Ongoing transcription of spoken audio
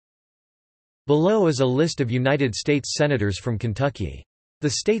Below is a list of United States Senators from Kentucky. The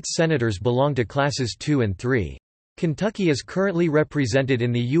state's senators belong to classes 2 and 3. Kentucky is currently represented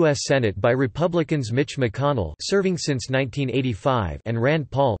in the U.S. Senate by Republicans Mitch McConnell, serving since 1985, and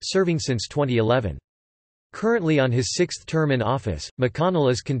Rand Paul, serving since 2011. Currently on his sixth term in office, McConnell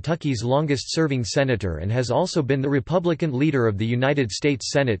is Kentucky's longest-serving senator and has also been the Republican leader of the United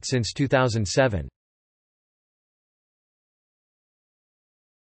States Senate since 2007.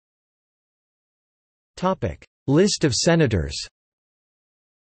 List of senators.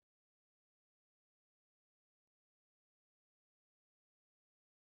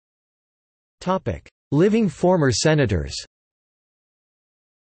 Living former senators.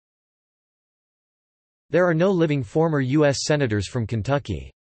 There are no living former U.S. senators from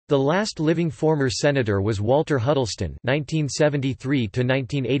Kentucky. The last living former senator was Walter Huddleston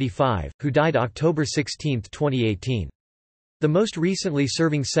 (1973–1985), who died October 16, 2018. The most recently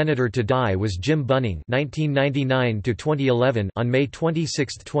serving senator to die was Jim Bunning (1999–2011) on May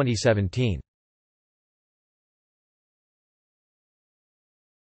 26, 2017.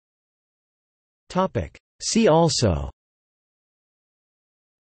 See also: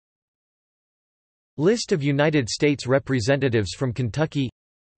 List of United States representatives from Kentucky,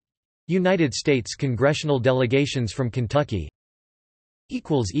 United States congressional delegations from Kentucky.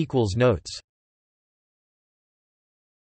 Notes